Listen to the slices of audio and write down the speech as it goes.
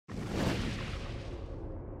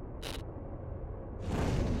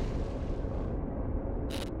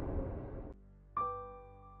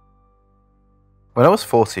When I was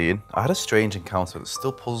 14, I had a strange encounter that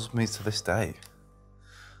still puzzles me to this day.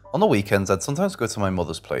 On the weekends, I'd sometimes go to my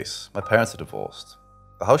mother's place. My parents are divorced.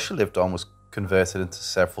 The house she lived on was converted into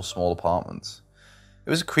several small apartments. It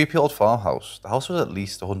was a creepy old farmhouse. The house was at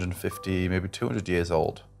least 150, maybe 200 years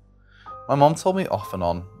old. My mom told me off and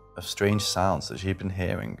on of strange sounds that she had been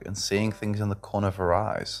hearing and seeing things in the corner of her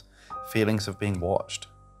eyes, feelings of being watched.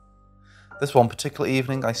 This one particular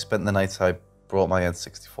evening, I spent the night I brought my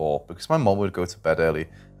N64 because my mom would go to bed early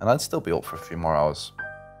and I'd still be up for a few more hours.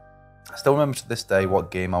 I still remember to this day what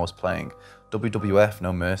game I was playing, WWF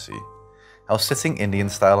No Mercy. I was sitting Indian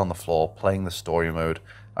style on the floor playing the story mode.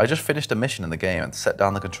 I just finished a mission in the game and set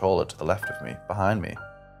down the controller to the left of me, behind me.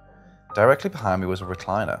 Directly behind me was a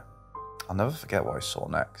recliner. I'll never forget what I saw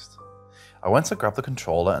next. I went to grab the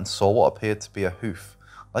controller and saw what appeared to be a hoof,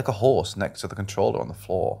 like a horse next to the controller on the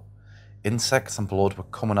floor. Insects and blood were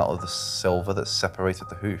coming out of the silver that separated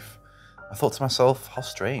the hoof. I thought to myself, how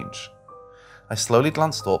strange. I slowly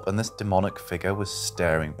glanced up and this demonic figure was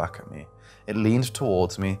staring back at me. It leaned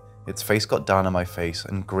towards me, its face got down on my face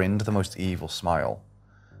and grinned the most evil smile.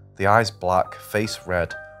 The eyes black, face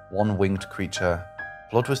red, one winged creature.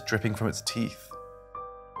 Blood was dripping from its teeth.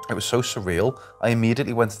 It was so surreal, I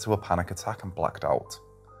immediately went into a panic attack and blacked out.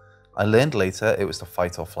 I learned later it was the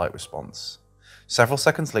fight or flight response. Several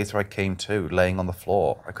seconds later I came to, laying on the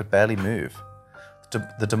floor. I could barely move.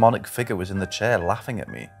 The demonic figure was in the chair laughing at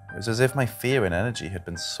me. It was as if my fear and energy had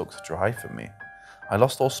been sucked dry from me. I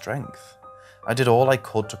lost all strength. I did all I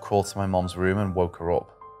could to crawl to my mom's room and woke her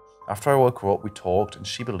up. After I woke her up, we talked and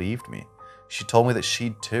she believed me. She told me that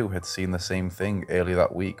she too had seen the same thing earlier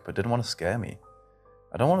that week but didn't want to scare me.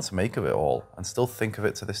 I don't want to make of it all and still think of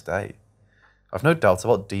it to this day. I've no doubt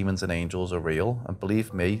about demons and angels are real, and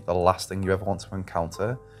believe me, the last thing you ever want to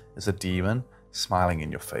encounter is a demon smiling in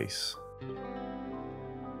your face.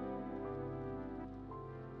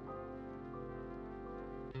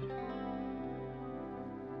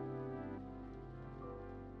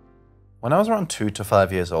 When I was around 2 to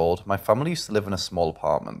 5 years old, my family used to live in a small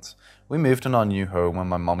apartment. We moved in our new home when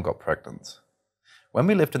my mum got pregnant. When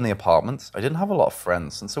we lived in the apartment, I didn't have a lot of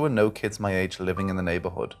friends since there were no kids my age living in the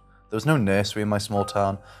neighbourhood. There was no nursery in my small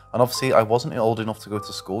town, and obviously I wasn't old enough to go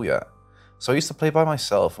to school yet. So I used to play by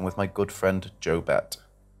myself and with my good friend Joe Bet.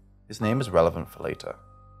 His name is relevant for later.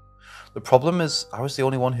 The problem is, I was the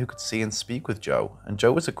only one who could see and speak with Joe, and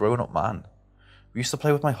Joe was a grown-up man. We used to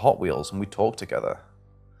play with my Hot Wheels and we talked together.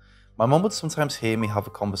 My mum would sometimes hear me have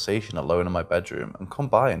a conversation alone in my bedroom and come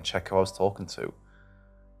by and check who I was talking to,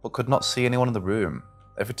 but could not see anyone in the room.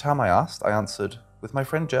 Every time I asked, I answered, with my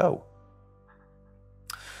friend Joe.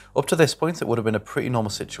 Up to this point, it would have been a pretty normal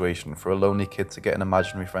situation for a lonely kid to get an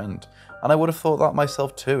imaginary friend, and I would have thought that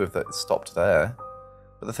myself too if that stopped there.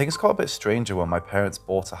 But the things got a bit stranger when my parents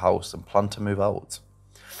bought a house and planned to move out.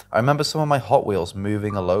 I remember some of my Hot Wheels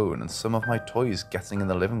moving alone and some of my toys getting in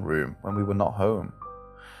the living room when we were not home.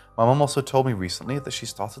 My mum also told me recently that she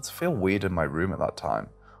started to feel weird in my room at that time,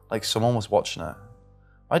 like someone was watching her.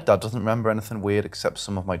 My dad doesn't remember anything weird except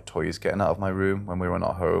some of my toys getting out of my room when we were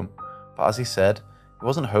not home, but as he said, he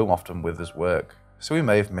wasn't home often with his work, so we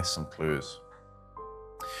may have missed some clues.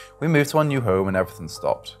 We moved to our new home and everything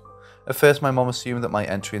stopped. At first my mum assumed that my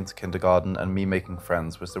entry into kindergarten and me making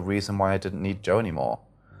friends was the reason why I didn't need Joe anymore.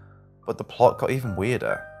 But the plot got even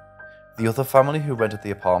weirder. The other family who rented the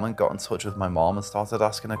apartment got in touch with my mom and started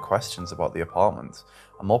asking her questions about the apartment,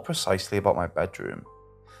 and more precisely about my bedroom.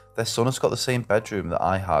 Their son has got the same bedroom that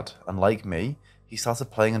I had, and like me, he started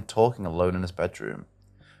playing and talking alone in his bedroom.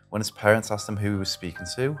 When his parents asked him who he was speaking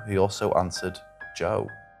to, he also answered, Joe.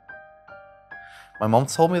 My mom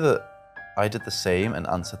told me that I did the same and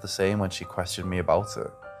answered the same when she questioned me about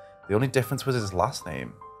it. The only difference was his last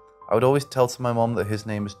name. I would always tell to my mom that his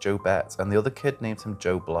name is Joe Bet, and the other kid named him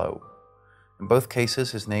Joe Blow. In both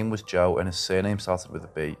cases, his name was Joe and his surname started with a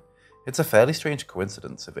B. It's a fairly strange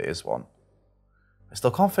coincidence if it is one. I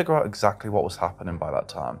still can't figure out exactly what was happening by that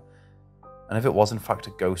time, and if it was in fact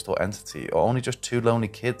a ghost or entity, or only just two lonely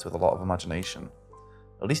kids with a lot of imagination.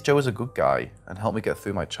 At least Joe was a good guy, and helped me get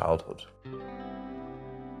through my childhood.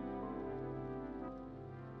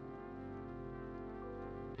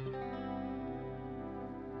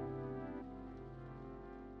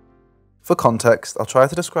 For context, I'll try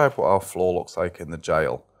to describe what our floor looks like in the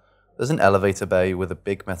jail. There's an elevator bay with a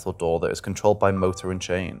big metal door that is controlled by motor and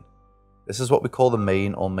chain. This is what we call the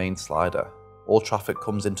main slider. All traffic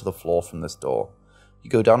comes into the floor from this door.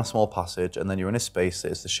 You go down a small passage and then you're in a space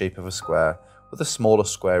that is the shape of a square with a smaller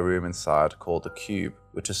square room inside called the cube,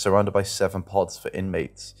 which is surrounded by 7 pods for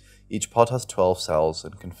inmates. Each pod has 12 cells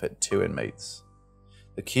and can fit 2 inmates.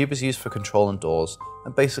 The cube is used for controlling doors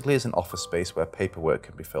and basically is an office space where paperwork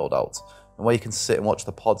can be filled out and where you can sit and watch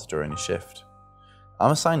the pods during your shift.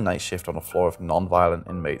 I'm assigned night shift on a floor of non-violent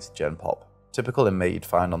inmates, Gen Pop. Typical inmate you'd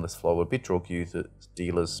find on this floor would be drug users,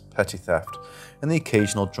 dealers, petty theft, and the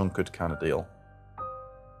occasional drunkard kind of deal.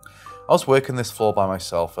 I was working this floor by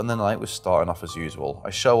myself and the night was starting off as usual. I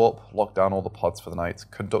show up, lock down all the pods for the night,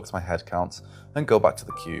 conduct my head count, and go back to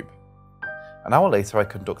the cube. An hour later I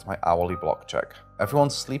conduct my hourly block check.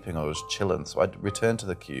 Everyone's sleeping or just chilling, so I return to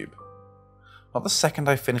the cube. Not the second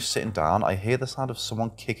I finish sitting down, I hear the sound of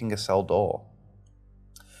someone kicking a cell door.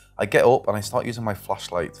 I get up and I start using my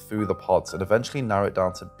flashlight through the pods and eventually narrow it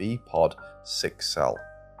down to B pod 6 cell.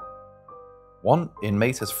 One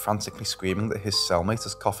inmate is frantically screaming that his cellmate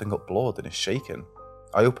is coughing up blood and is shaking.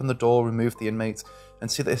 I open the door, remove the inmate,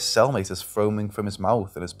 and see that his cellmate is foaming from his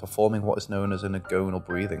mouth and is performing what is known as an agonal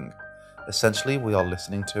breathing. Essentially, we are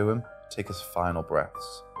listening to him take his final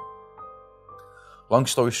breaths. Long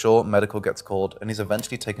story short, medical gets called and he's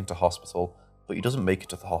eventually taken to hospital, but he doesn't make it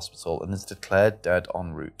to the hospital and is declared dead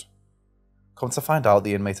en route. Come to find out,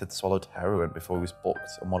 the inmate had swallowed heroin before he was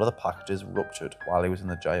booked and one of the packages ruptured while he was in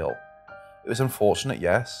the jail. It was unfortunate,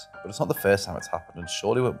 yes, but it's not the first time it's happened and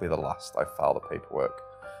surely won't be the last. I filed the paperwork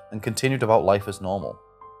and continued about life as normal.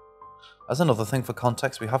 As another thing for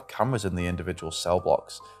context, we have cameras in the individual cell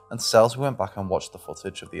blocks and cells. We went back and watched the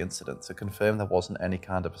footage of the incident to confirm there wasn't any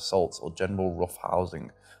kind of assault or general rough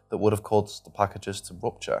housing that would have caused the packages to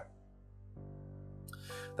rupture.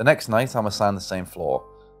 The next night I'm assigned the same floor.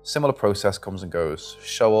 Similar process comes and goes.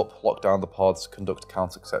 Show up, lock down the pods, conduct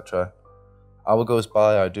counts, etc. Hour goes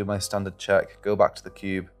by, I do my standard check, go back to the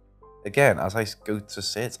cube. Again, as I go to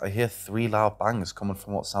sit, I hear 3 loud bangs coming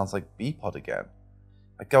from what sounds like B-pod again.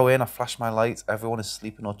 I go in, I flash my lights, everyone is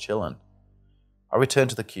sleeping or chilling. I return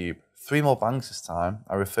to the cube. 3 more bangs this time.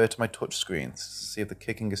 I refer to my touch screen to see if the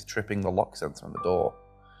kicking is tripping the lock sensor on the door.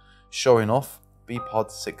 Sure enough,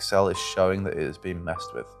 B-pod 6 cell is showing that it is being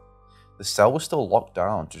messed with. The cell was still locked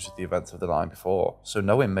down due to the events of the night before, so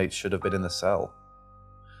no inmate should have been in the cell.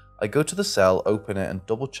 I go to the cell, open it, and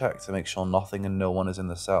double check to make sure nothing and no one is in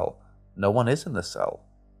the cell. No one is in the cell.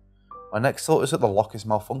 My next thought is that the lock is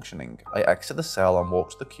malfunctioning. I exit the cell and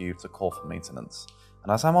walk to the cube to call for maintenance,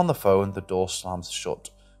 and as I'm on the phone, the door slams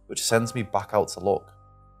shut, which sends me back out to look.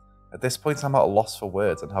 At this point I'm at a loss for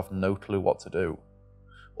words and have no clue what to do.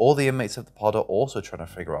 All the inmates of the pod are also trying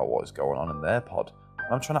to figure out what is going on in their pod,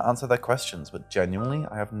 and I'm trying to answer their questions, but genuinely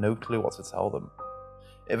I have no clue what to tell them.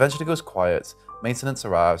 It eventually goes quiet, maintenance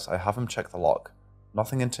arrives, I have him check the lock.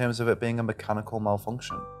 Nothing in terms of it being a mechanical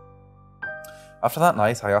malfunction. After that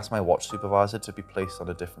night, I asked my watch supervisor to be placed on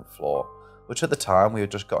a different floor, which at the time we had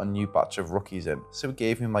just got a new batch of rookies in, so he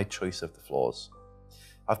gave me my choice of the floors.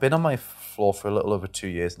 I've been on my floor for a little over 2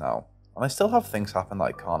 years now, and I still have things happen that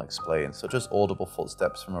I can't explain, such as audible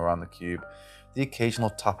footsteps from around the cube, the occasional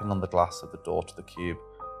tapping on the glass of the door to the cube,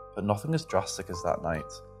 but nothing as drastic as that night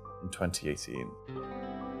in 2018.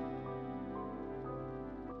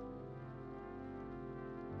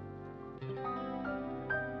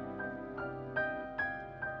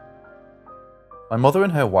 My mother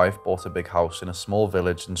and her wife bought a big house in a small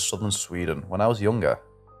village in southern Sweden when I was younger.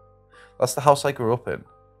 That's the house I grew up in.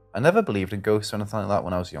 I never believed in ghosts or anything like that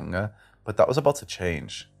when I was younger, but that was about to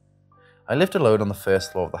change. I lived alone on the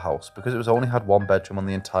first floor of the house because it only had 1 bedroom on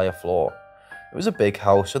the entire floor. It was a big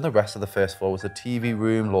house and the rest of the first floor was a TV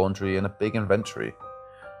room, laundry and a big inventory.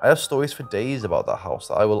 I have stories for days about that house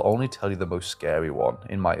that I will only tell you the most scary one,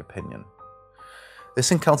 in my opinion.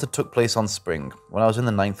 This encounter took place on spring, when I was in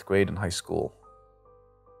the 9th grade in high school.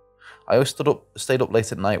 I always stayed up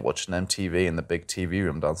late at night watching MTV in the big TV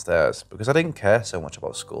room downstairs because I didn't care so much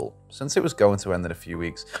about school, since it was going to end in a few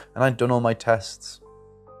weeks and I'd done all my tests.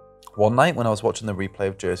 One night when I was watching the replay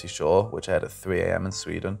of Jersey Shore, which aired at 3 AM in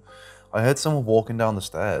Sweden, I heard someone walking down the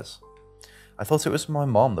stairs. I thought it was my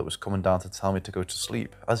mom that was coming down to tell me to go to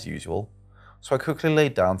sleep, as usual, so I quickly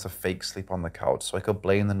laid down to fake sleep on the couch so I could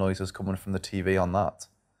blame the noises coming from the TV on that.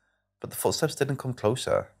 But the footsteps didn't come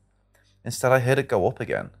closer. Instead I heard it go up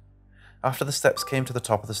again. After the steps came to the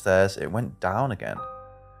top of the stairs, it went down again.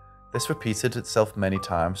 This repeated itself many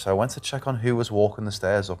times, so I went to check on who was walking the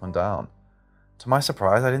stairs up and down. To my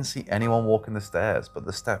surprise, I didn't see anyone walking the stairs, but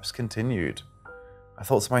the steps continued. I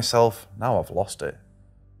thought to myself, now I've lost it.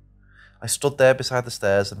 I stood there beside the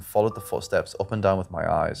stairs and followed the footsteps up and down with my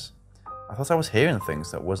eyes. I thought I was hearing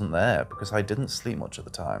things that wasn't there because I didn't sleep much at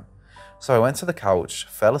the time. So I went to the couch,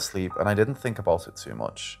 fell asleep, and I didn't think about it too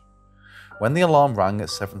much. When the alarm rang at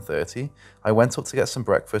 7:30, I went up to get some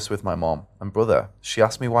breakfast with my mom and brother. She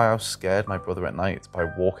asked me why I was scared my brother at night by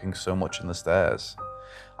walking so much in the stairs.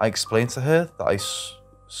 I explained to her that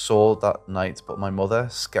saw that night, but my mother,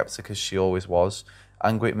 skeptic as she always was,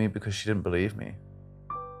 angry at me because she didn't believe me.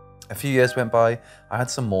 A few years went by, I had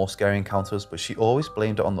some more scary encounters, but she always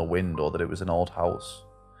blamed it on the wind or that it was an old house.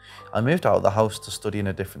 I moved out of the house to study in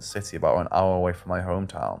a different city about an hour away from my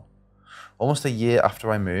hometown. Almost a year after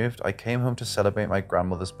I moved, I came home to celebrate my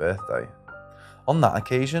grandmother's birthday. On that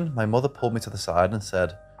occasion, my mother pulled me to the side and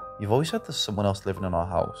said, "You've always said there's someone else living in our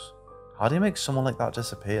house. How do you make someone like that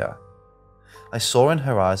disappear?" I saw in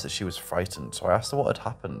her eyes that she was frightened, so I asked her what had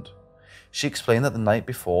happened. She explained that the night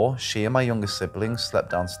before, she and my younger siblings slept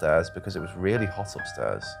downstairs because it was really hot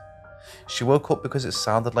upstairs. She woke up because it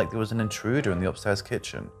sounded like there was an intruder in the upstairs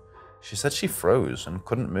kitchen. She said she froze and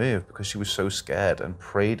couldn't move because she was so scared and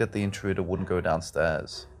prayed that the intruder wouldn't go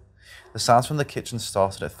downstairs. The sounds from the kitchen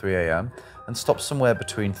started at 3 a.m. and stopped somewhere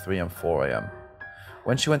between 3 and 4 a.m.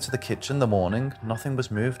 When she went to the kitchen in the morning, nothing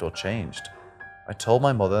was moved or changed. I told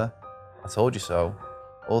my mother, "I told you so,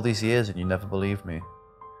 all these years and you never believed me."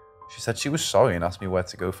 She said she was sorry and asked me where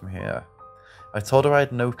to go from here. I told her I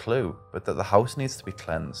had no clue, but that the house needs to be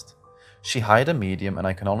cleansed. She hired a medium, and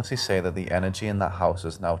I can honestly say that the energy in that house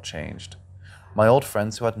has now changed. My old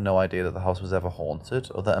friends who had no idea that the house was ever haunted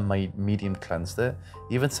or that a medium cleansed it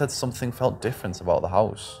even said something felt different about the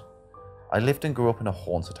house. I lived and grew up in a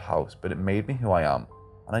haunted house, but it made me who I am,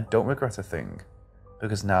 and I don't regret a thing,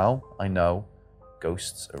 because now I know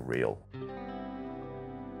ghosts are real.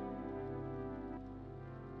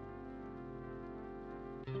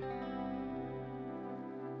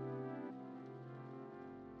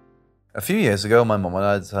 A few years ago, my mum and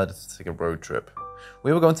I decided to take a road trip.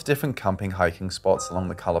 We were going to different camping hiking spots along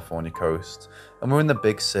the California coast, and we were in the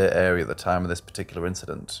Big Sur area at the time of this particular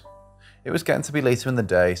incident. It was getting to be later in the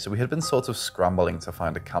day, so we had been sort of scrambling to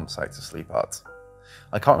find a campsite to sleep at.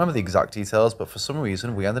 I can't remember the exact details, but for some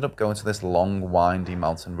reason we ended up going to this long, windy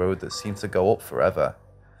mountain road that seemed to go up forever.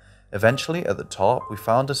 Eventually, at the top, we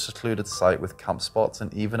found a secluded site with camp spots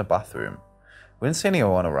and even a bathroom. We didn't see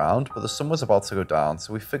anyone around, but the sun was about to go down,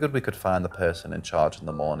 so we figured we could find the person in charge in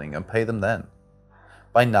the morning and pay them then.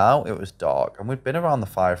 By now, it was dark, and we'd been around the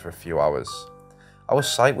fire for a few hours. Our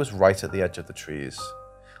site was right at the edge of the trees.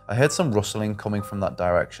 I heard some rustling coming from that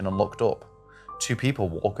direction and looked up. Two people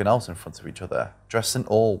walking out in front of each other, dressed in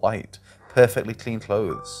all white, perfectly clean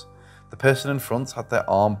clothes. The person in front had their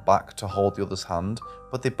arm back to hold the other's hand,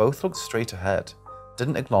 but they both looked straight ahead,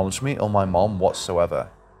 didn't acknowledge me or my mom whatsoever.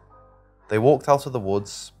 They walked out of the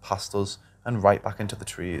woods, past us, and right back into the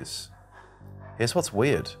trees. Here's what's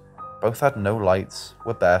weird. Both had no lights,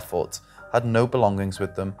 were barefoot, had no belongings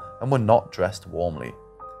with them, and were not dressed warmly.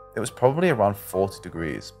 It was probably around 40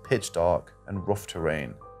 degrees, pitch dark, and rough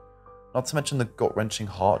terrain. Not to mention the gut-wrenching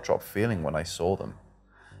heart-drop feeling when I saw them.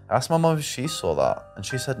 I asked my mum if she saw that, and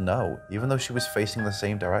she said no, even though she was facing the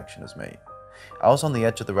same direction as me. I was on the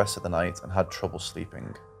edge of the rest of the night and had trouble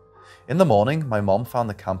sleeping. In the morning, my mom found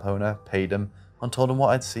the camp owner, paid him, and told him what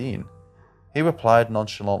I'd seen. He replied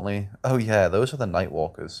nonchalantly, "Oh yeah, those are the night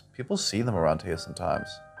walkers. People see them around here sometimes."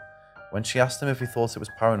 When she asked him if he thought it was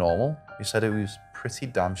paranormal, he said he was pretty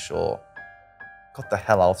damn sure. Got the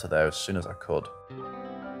hell out of there as soon as I could.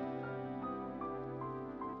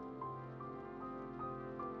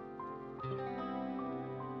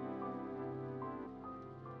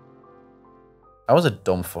 I was a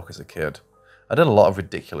dumb fuck as a kid. I did a lot of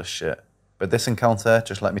ridiculous shit, but this encounter,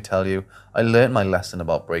 just let me tell you, I learned my lesson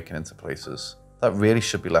about breaking into places. That really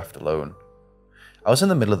should be left alone. I was in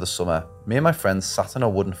the middle of the summer. Me and my friends sat on a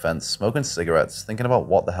wooden fence smoking cigarettes, thinking about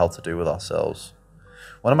what the hell to do with ourselves.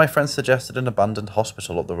 One of my friends suggested an abandoned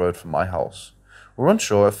hospital up the road from my house. We were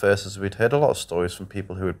unsure at first as we'd heard a lot of stories from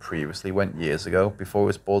people who had previously went years ago before it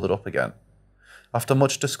was boarded up again. After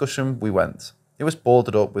much discussion, we went. It was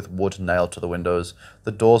boarded up with wood nailed to the windows,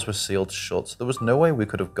 the doors were sealed shut, so there was no way we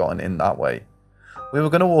could have gotten in that way. We were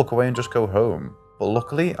going to walk away and just go home, but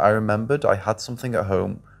luckily I remembered I had something at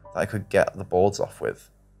home that I could get the boards off with.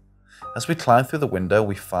 As we climbed through the window,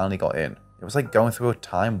 we finally got in. It was like going through a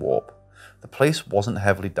time warp. The place wasn't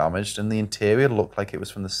heavily damaged and the interior looked like it was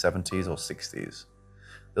from the 70s or 60s.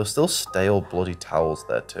 There were still stale bloody towels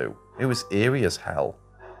there too. It was eerie as hell.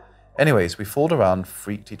 Anyways, we fooled around,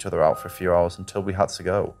 freaked each other out for a few hours until we had to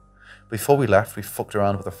go. Before we left, we fucked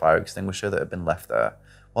around with a fire extinguisher that had been left there.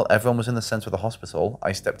 While everyone was in the centre of the hospital,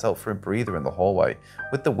 I stepped out for a breather in the hallway,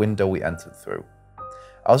 with the window we entered through.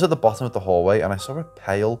 I was at the bottom of the hallway and I saw a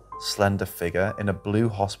pale, slender figure in a blue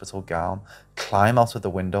hospital gown climb out of the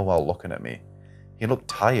window while looking at me. He looked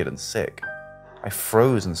tired and sick. I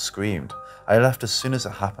froze and screamed. I left as soon as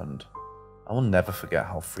it happened. I will never forget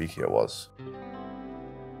how freaky it was.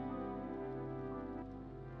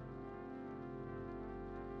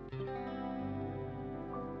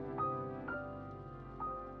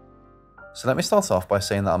 So let me start off by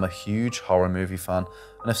saying that I'm a huge horror movie fan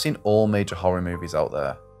and I've seen all major horror movies out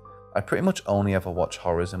there. I pretty much only ever watch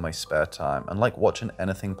horrors in my spare time and like watching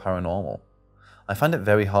anything paranormal. I find it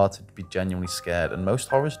very hard to be genuinely scared and most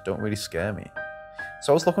horrors don't really scare me.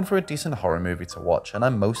 So I was looking for a decent horror movie to watch and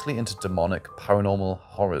I'm mostly into demonic, paranormal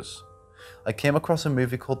horrors. I came across a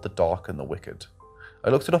movie called The Dark and the Wicked. I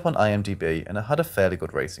looked it up on IMDb and it had a fairly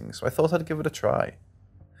good rating, so I thought I'd give it a try.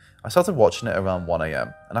 I started watching it around 1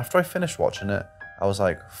 AM, and after I finished watching it, I was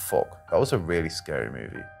like, fuck, that was a really scary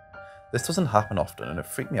movie. This doesn't happen often and it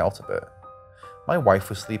freaked me out a bit. My wife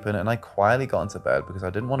was sleeping and I quietly got into bed because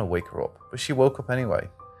I didn't want to wake her up, but she woke up anyway.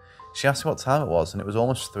 She asked me what time it was and it was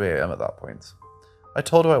almost 3 AM at that point. I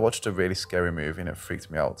told her I watched a really scary movie and it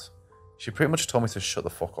freaked me out. She pretty much told me to shut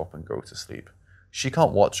the fuck up and go to sleep. She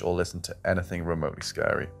can't watch or listen to anything remotely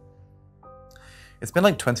scary. It's been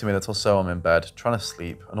like 20 minutes or so I'm in bed, trying to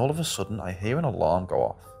sleep, and all of a sudden I hear an alarm go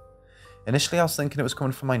off. Initially I was thinking it was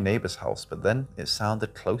coming from my neighbour's house, but then it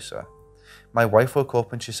sounded closer. My wife woke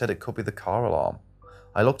up and she said it could be the car alarm.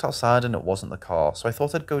 I looked outside and it wasn't the car, so I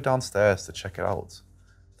thought I'd go downstairs to check it out.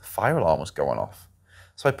 The fire alarm was going off.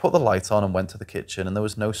 So I put the light on and went to the kitchen and there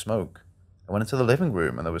was no smoke. I went into the living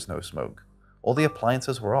room and there was no smoke. All the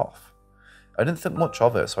appliances were off. I didn't think much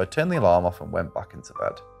of it, so I turned the alarm off and went back into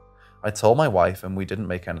bed. I told my wife and we didn't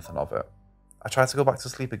make anything of it. I tried to go back to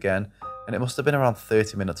sleep again and it must have been around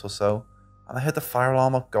 30 minutes or so and I heard the fire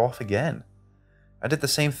alarm go off again. I did the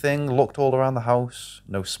same thing, looked all around the house,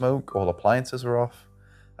 no smoke, all appliances were off.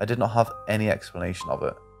 I did not have any explanation of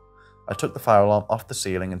it. I took the fire alarm off the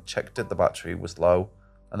ceiling and checked it, the battery was low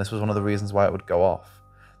and this was one of the reasons why it would go off.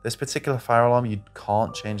 This particular fire alarm, you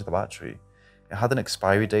can't change the battery. It had an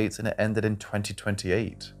expiry date and it ended in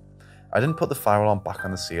 2028. I didn't put the fire alarm back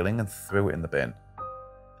on the ceiling and threw it in the bin.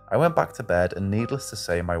 I went back to bed and needless to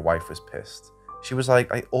say my wife was pissed. She was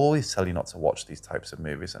like, I always tell you not to watch these types of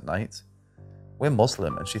movies at night. We're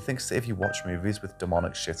Muslim and she thinks that if you watch movies with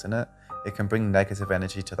demonic shit in it, it can bring negative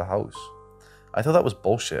energy to the house. I thought that was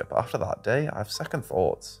bullshit, but after that day, I have second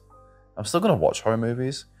thoughts. I'm still going to watch horror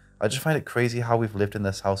movies. I just find it crazy how we've lived in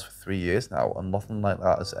this house for 3 years now and nothing like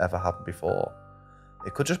that has ever happened before.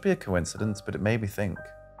 It could just be a coincidence, but it made me think.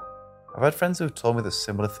 I've had friends who've told me that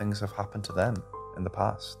similar things have happened to them in the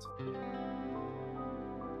past.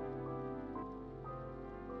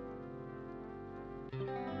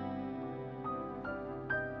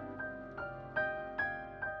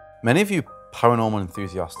 Many of you paranormal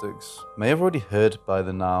enthusiasts may have already heard by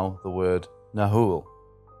the word Nahul.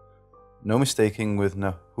 No mistaking with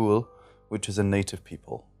Nahul, which is a native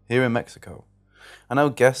people, here in Mexico. And I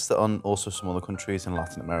would guess that on also some other countries in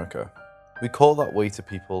Latin America. We call that way to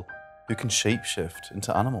people who can shapeshift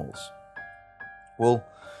into animals. Well,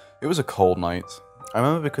 it was a cold night. I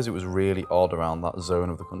remember because it was really odd around that zone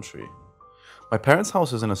of the country. My parents'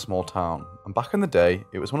 house is in a small town, and back in the day,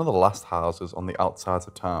 it was one of the last houses on the outsides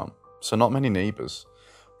of town, so not many neighbours,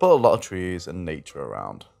 but a lot of trees and nature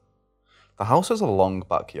around. The house has a long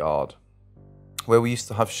backyard, where we used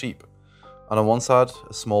to have sheep, and on one side,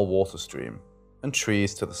 a small water stream, and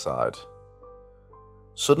trees to the side.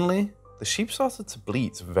 Suddenly, the sheep started to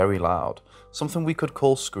bleat very loud, something we could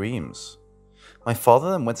call screams. My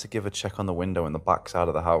father then went to give a check on the window in the back side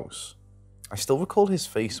of the house. I still recall his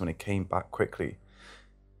face when he came back quickly.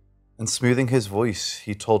 And smoothing his voice,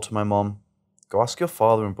 he told to my mom, "Go ask your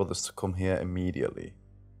father and brothers to come here immediately."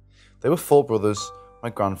 There were 4 brothers, my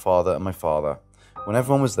grandfather and my father. When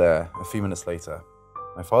everyone was there, a few minutes later,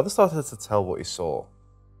 my father started to tell what he saw.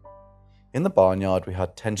 In the barnyard, we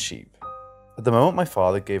had 10 sheep. At the moment my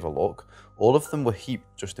father gave a look, all of them were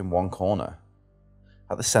heaped just in one corner.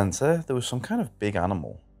 At the centre, there was some kind of big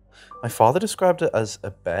animal. My father described it as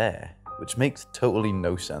a bear, which makes totally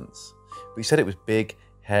no sense. But he said it was big,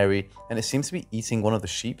 hairy, and it seemed to be eating one of the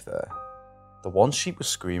sheep there. The one sheep was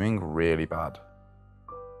screaming really bad.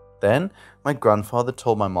 Then, my grandfather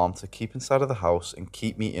told my mom to keep inside of the house and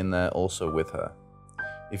keep me in there also with her.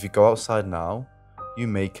 If you go outside now, you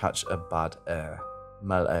may catch a bad air.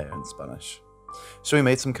 Mal air in Spanish. So he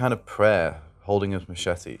made some kind of prayer, holding his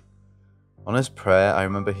machete. On his prayer, I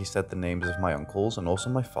remember he said the names of my uncles and also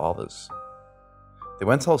my father's. They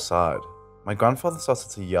went outside. My grandfather started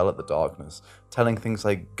to yell at the darkness, telling things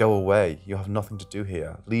like, "Go away, you have nothing to do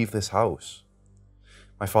here, leave this house."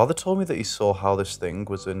 My father told me that he saw how this thing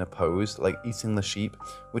was in a pose, like eating the sheep,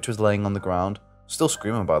 which was laying on the ground, still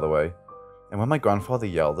screaming by the way. And when my grandfather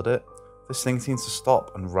yelled at it, this thing seemed to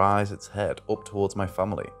stop and rise its head up towards my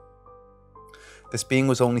family. This being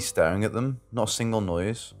was only staring at them, not a single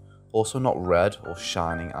noise, also not red or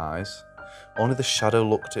shining eyes. Only the shadow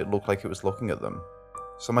it looked like it was looking at them.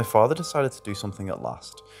 So my father decided to do something at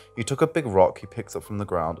last. He took a big rock he picked up from the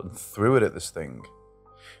ground and threw it at this thing.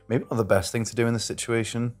 Maybe not the best thing to do in this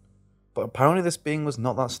situation, but apparently this being was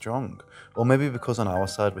not that strong. Or maybe because on our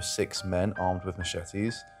side were 6 men armed with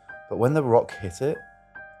machetes, but when the rock hit it,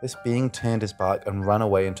 this being turned his back and ran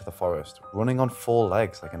away into the forest, running on 4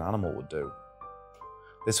 legs like an animal would do.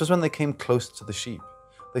 This was when they came closer to the sheep.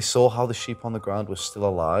 They saw how the sheep on the ground was still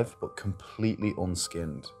alive, but completely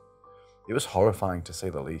unskinned. It was horrifying to say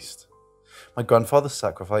the least. My grandfather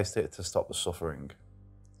sacrificed it to stop the suffering.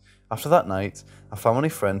 After that night, a family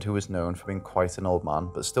friend who was known for being quite an old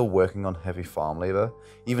man, but still working on heavy farm labour,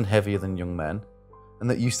 even heavier than young men, and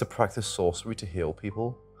that used to practice sorcery to heal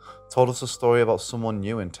people, told us a story about someone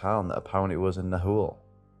new in town that apparently was in Nahul.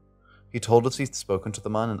 He told us he'd spoken to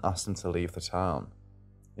the man and asked him to leave the town.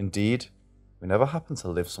 Indeed, we never happened to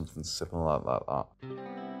live something similar like that.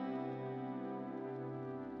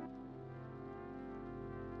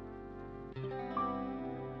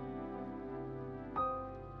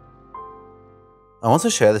 I want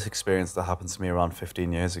to share this experience that happened to me around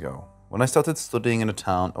 15 years ago, when I started studying in a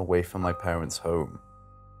town away from my parents' home.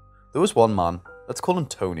 There was one man, let's call him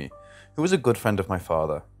Tony, who was a good friend of my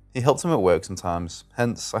father. He helped him at work sometimes,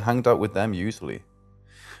 hence I hanged out with them usually.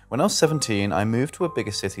 When I was 17, I moved to a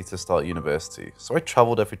bigger city to start university, so I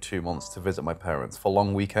travelled every 2 months to visit my parents for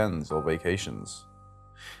long weekends or vacations.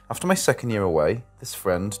 After my second year away, this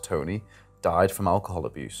friend, Tony, died from alcohol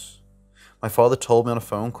abuse. My father told me on a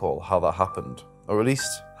phone call how that happened, or at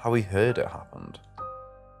least how he heard it happened.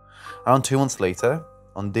 Around 2 months later,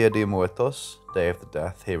 on Dia de Muertos, Day of the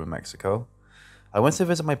Death here in Mexico, I went to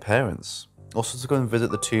visit my parents, also to go and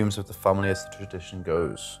visit the tombs of the family as the tradition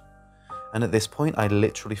goes. And at this point, I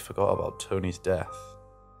literally forgot about Tony's death.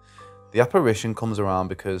 The apparition comes around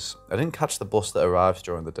because I didn't catch the bus that arrives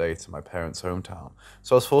during the day to my parents' hometown,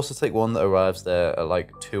 so I was forced to take one that arrives there at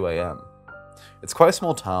like 2 AM. It's quite a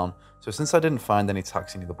small town, so since I didn't find any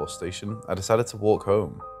taxi near the bus station, I decided to walk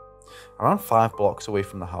home. Around 5 blocks away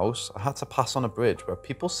from the house, I had to pass on a bridge where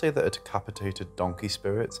people say that a decapitated donkey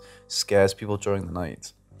spirit scares people during the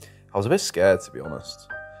night. I was a bit scared, to be honest.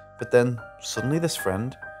 But then, suddenly this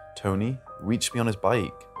friend, Tony, reached me on his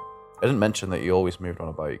bike. I didn't mention that he always moved on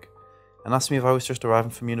a bike, and asked me if I was just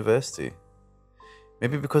arriving from university.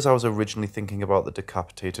 Maybe because I was originally thinking about the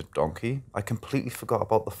decapitated donkey, I completely forgot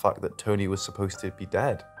about the fact that Tony was supposed to be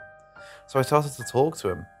dead. So I started to talk to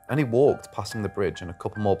him, and he walked passing the bridge and a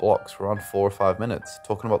couple more blocks for around 4 or 5 minutes,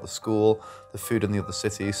 talking about the school, the food in the other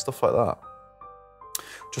cities, stuff like that.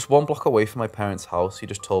 Just 1 block away from my parents' house, he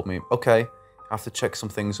just told me, "Okay, I have to check some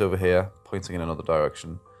things over here," pointing in another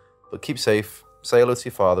direction. "But keep safe, say hello to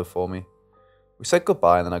your father for me." We said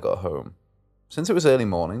goodbye and then I got home. Since it was early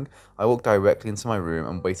morning, I walked directly into my room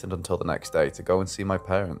and waited until the next day to go and see my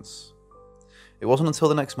parents. It wasn't until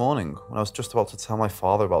the next morning, when I was just about to tell my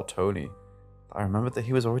father about Tony, that I remembered that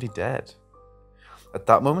he was already dead. At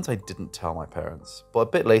that moment, I didn't tell my parents, but a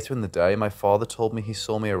bit later in the day, my father told me he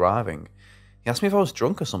saw me arriving. He asked me if I was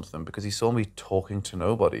drunk or something because he saw me talking to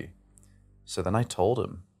nobody. So then I told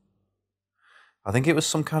him. I think it was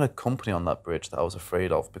some kind of company on that bridge that I was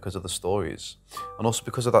afraid of because of the stories, and also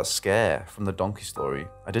because of that scare from the donkey story.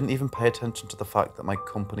 I didn't even pay attention to the fact that my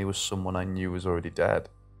company was someone I knew was already dead.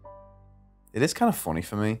 It is kind of funny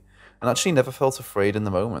for me, and actually never felt afraid in the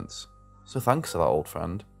moment. So thanks to that old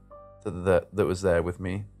friend that was there with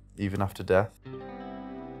me, even after death.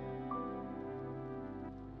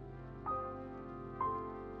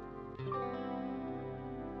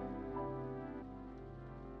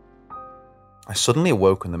 I suddenly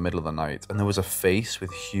awoke in the middle of the night, and there was a face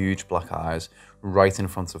with huge black eyes right in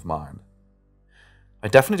front of mine. I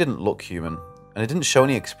definitely didn't look human, and it didn't show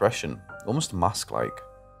any expression, almost mask-like.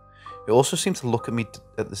 It also seemed to look at me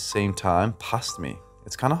at the same time, past me.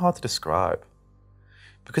 It's kind of hard to describe.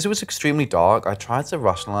 Because it was extremely dark, I tried to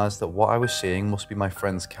rationalize that what I was seeing must be my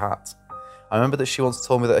friend's cat. I remember that she once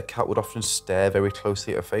told me that a cat would often stare very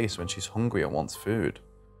closely at her face when she's hungry and wants food.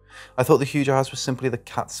 I thought the huge eyes were simply the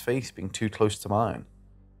cat's face being too close to mine.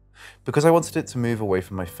 Because I wanted it to move away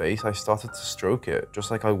from my face, I started to stroke it,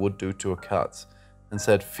 just like I would do to a cat, and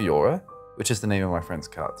said Fiora, which is the name of my friend's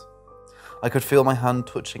cat. I could feel my hand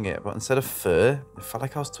touching it, but instead of fur, it felt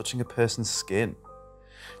like I was touching a person's skin.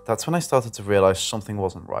 That's when I started to realise something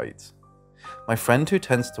wasn't right. My friend, who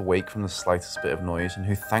tends to wake from the slightest bit of noise and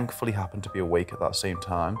who thankfully happened to be awake at that same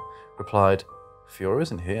time, replied, "Fiora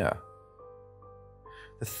isn't here."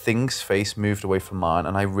 The thing's face moved away from mine,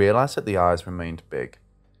 and I realised that the eyes remained big.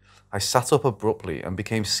 I sat up abruptly and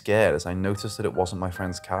became scared as I noticed that it wasn't my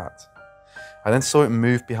friend's cat. I then saw it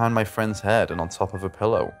move behind my friend's head and on top of a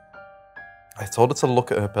pillow. I told her to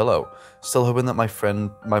look at her pillow, still hoping that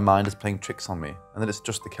my mind is playing tricks on me, and that it's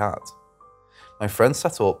just the cat. My friend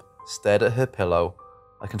sat up, stared at her pillow.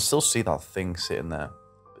 I can still see that thing sitting there,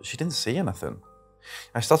 but she didn't see anything.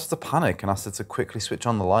 I started to panic and asked her to quickly switch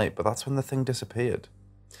on the light, but that's when the thing disappeared.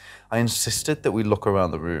 I insisted that we look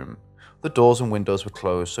around the room. The doors and windows were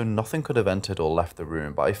closed, so nothing could have entered or left the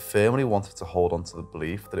room, but I firmly wanted to hold on to the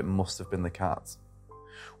belief that it must have been the cat.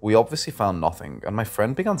 We obviously found nothing, and my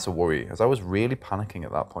friend began to worry, as I was really panicking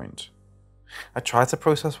at that point. I tried to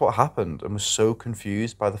process what happened and was so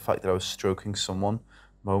confused by the fact that I was stroking someone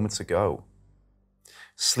moments ago.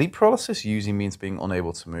 Sleep paralysis usually means being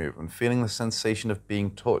unable to move and feeling the sensation of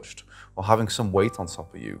being touched or having some weight on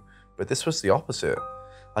top of you, but this was the opposite.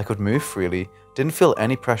 I could move freely, didn't feel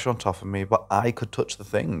any pressure on top of me, but I could touch the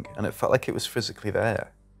thing, and it felt like it was physically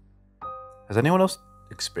there. Has anyone else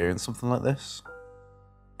experienced something like this?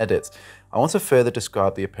 Edit. I want to further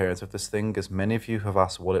describe the appearance of this thing, as many of you have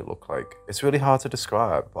asked what it looked like. It's really hard to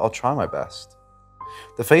describe, but I'll try my best.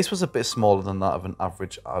 The face was a bit smaller than that of an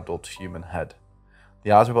average adult human head.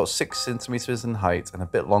 The eyes were about 6 centimeters in height and a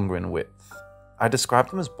bit longer in width. I described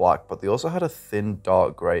them as black, but they also had a thin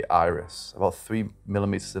dark grey iris, about 3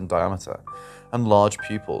 millimeters in diameter, and large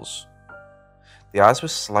pupils. The eyes were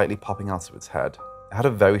slightly popping out of its head. It had a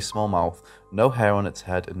very small mouth, no hair on its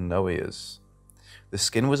head, and no ears. The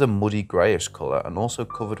skin was a muddy greyish colour and also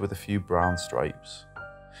covered with a few brown stripes.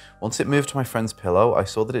 Once it moved to my friend's pillow, I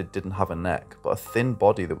saw that it didn't have a neck, but a thin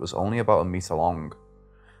body that was only about 1 meter long.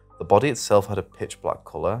 The body itself had a pitch black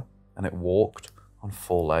colour, and it walked on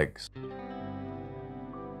 4 legs.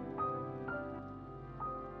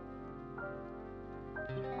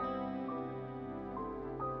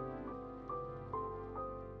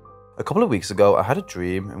 A couple of weeks ago, I had a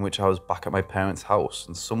dream in which I was back at my parents' house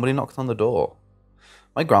and somebody knocked on the door.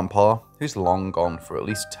 My grandpa, who's long gone for at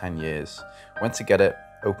least 10 years, went to get it,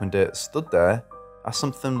 opened it, stood there, asked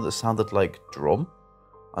something that sounded like drum,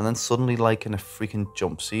 and then suddenly, like in a freaking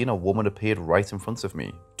jump scene, a woman appeared right in front of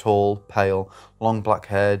me. Tall, pale, long black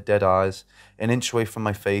hair, dead eyes, an inch away from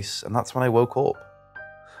my face, and that's when I woke up.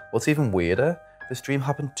 What's even weirder, this dream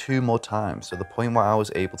happened 2 more times, to the point where I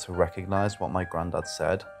was able to recognize what my granddad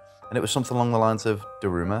said, and it was something along the lines of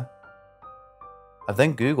Daruma. I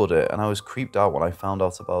then googled it and I was creeped out when I found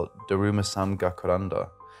out about Daruma Samgakuranda,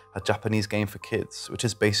 a Japanese game for kids, which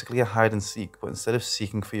is basically a hide and seek, but instead of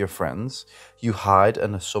seeking for your friends, you hide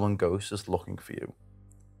and a summoned ghost is looking for you.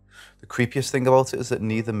 The creepiest thing about it is that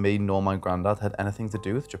neither me nor my granddad had anything to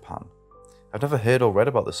do with Japan. I've never heard or read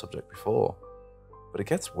about this subject before, but it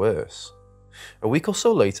gets worse. A week or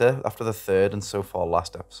so later, after the third and so far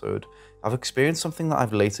last episode, I've experienced something that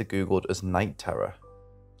I've later googled as night terror.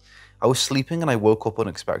 I was sleeping and I woke up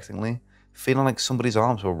unexpectedly, feeling like somebody's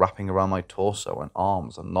arms were wrapping around my torso and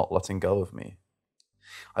arms and not letting go of me.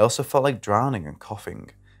 I also felt like drowning and coughing,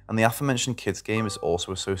 and the aforementioned kids game is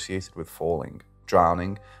also associated with falling,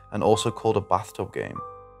 drowning, and also called a bathtub game.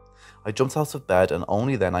 I jumped out of bed and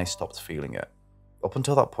only then I stopped feeling it. Up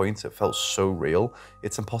until that point, it felt so real,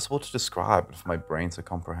 it's impossible to describe and for my brain to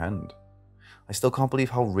comprehend. I still can't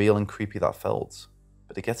believe how real and creepy that felt,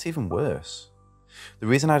 but it gets even worse. The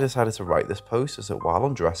reason I decided to write this post is that while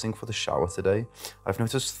undressing for the shower today, I've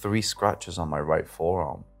noticed 3 scratches on my right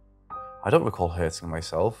forearm. I don't recall hurting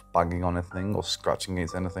myself, banging on anything, or scratching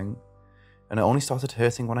against anything, and it only started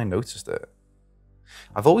hurting when I noticed it.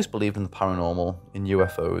 I've always believed in the paranormal, in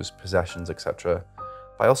UFOs, possessions, etc.,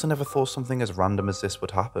 but I also never thought something as random as this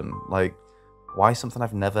would happen, like why something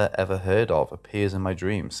I've never ever heard of appears in my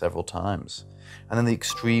dreams several times, and then the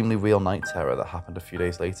extremely real night terror that happened a few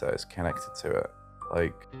days later is connected to it. I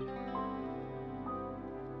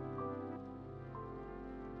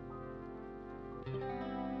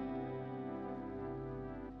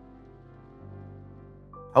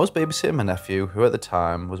was babysitting my nephew, who at the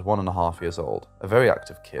time was 1.5 years old, a very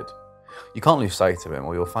active kid. You can't lose sight of him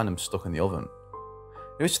or you'll find him stuck in the oven.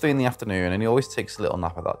 It was 3 in the afternoon and he always takes a little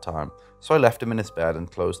nap at that time, so I left him in his bed and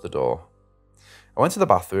closed the door. I went to the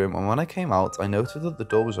bathroom and when I came out I noted that the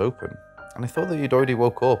door was open, and I thought that he'd already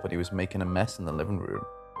woke up and he was making a mess in the living room.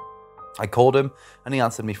 I called him and he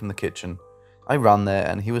answered me from the kitchen. I ran there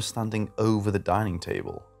and he was standing over the dining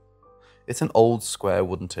table. It's an old square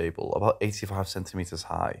wooden table, about 85 centimeters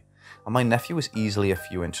high, and my nephew was easily a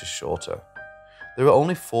few inches shorter. There were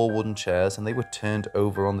only 4 wooden chairs and they were turned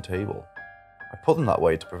over on the table. I put them that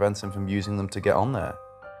way to prevent him from using them to get on there.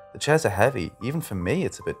 The chairs are heavy, even for me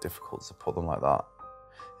it's a bit difficult to put them like that.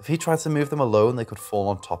 If he tried to move them alone, they could fall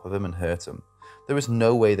on top of him and hurt him. There is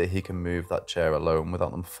no way that he can move that chair alone without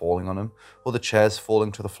them falling on him, or the chairs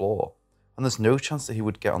falling to the floor, and there's no chance that he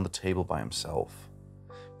would get on the table by himself.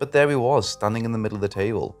 But there he was, standing in the middle of the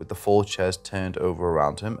table, with the 4 chairs turned over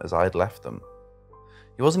around him as I had left them.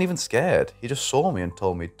 He wasn't even scared, he just saw me and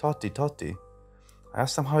told me, "Totti, Totti." I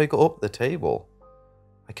asked him how he got up the table.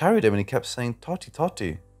 I carried him and he kept saying, "Totti,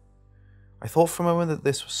 Totti." I thought for a moment that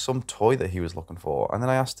this was some toy that he was looking for, and then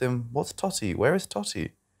I asked him, "What's Totti? Where is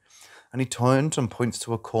Totti?" And he turned and points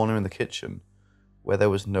to a corner in the kitchen, where there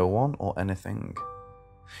was no one or anything.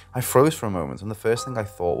 I froze for a moment, and the first thing I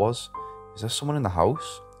thought was, is there someone in the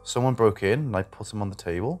house? Someone broke in and I put him on the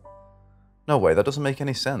table? No way, that doesn't make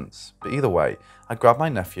any sense. But either way, I grabbed my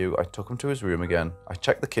nephew, I took him to his room again, I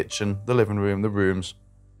checked the kitchen, the living room, the rooms,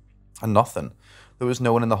 and nothing. There was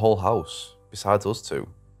no one in the whole house, besides us two.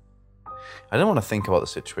 I didn't want to think about the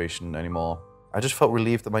situation anymore. I just felt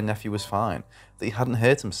relieved that my nephew was fine, that he hadn't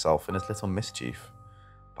hurt himself in his little mischief.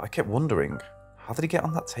 But I kept wondering, how did he get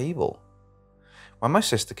on that table? When my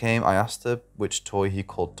sister came, I asked her which toy he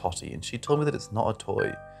called Totti, and she told me that it's not a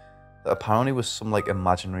toy, that apparently was some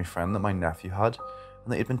imaginary friend that my nephew had,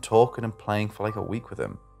 and that he'd been talking and playing for a week with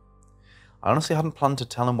him. I honestly hadn't planned to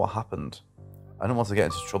tell him what happened. I didn't want to get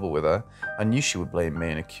into trouble with her. I knew she would blame me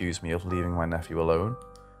and accuse me of leaving my nephew alone.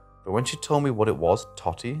 But when she told me what it was,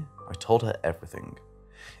 Totti, I told her everything.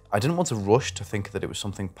 I didn't want to rush to think that it was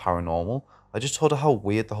something paranormal. I just told her how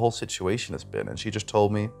weird the whole situation has been, and she just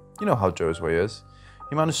told me, "You know how Joe's way is.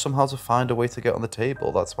 He managed somehow to find a way to get on the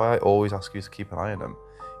table. That's why I always ask you to keep an eye on him.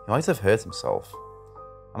 He might have hurt himself."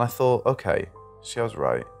 And I thought, okay, she was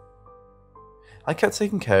right. I kept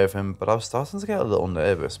taking care of him, but I was starting to get a little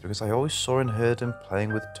nervous because I always saw and heard him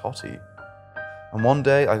playing with Totti. And one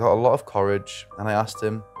day I got a lot of courage and I asked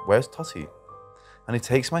him, "Where's Totti?" And he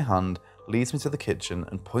takes my hand, leads me to the kitchen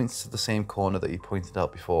and points to the same corner that he pointed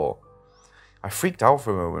out before. I freaked out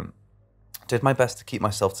for a moment, did my best to keep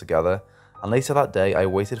myself together, and later that day I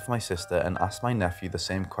waited for my sister and asked my nephew the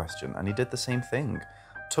same question, and he did the same thing.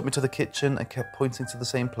 Took me to the kitchen and kept pointing to the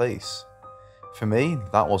same place. For me,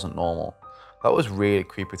 that wasn't normal. That was really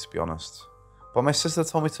creepy, to be honest. But my sister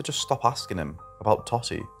told me to just stop asking him about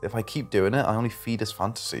Totti. If I keep doing it, I only feed his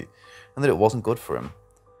fantasy, and that it wasn't good for him.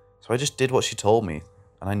 So I just did what she told me,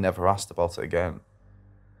 and I never asked about it again.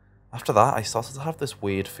 After that, I started to have this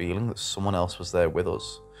weird feeling that someone else was there with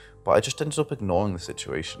us, but I just ended up ignoring the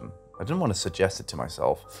situation. I didn't want to suggest it to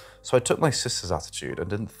myself, so I took my sister's attitude and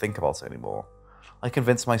didn't think about it anymore. I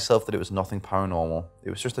convinced myself that it was nothing paranormal,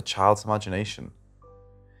 it was just a child's imagination.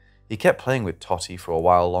 He kept playing with Totti for a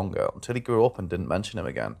while longer, until he grew up and didn't mention him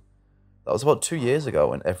again. That was about 2 years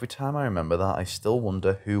ago, and every time I remember that, I still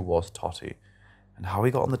wonder who was Totti, and how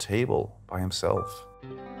he got on the table by himself.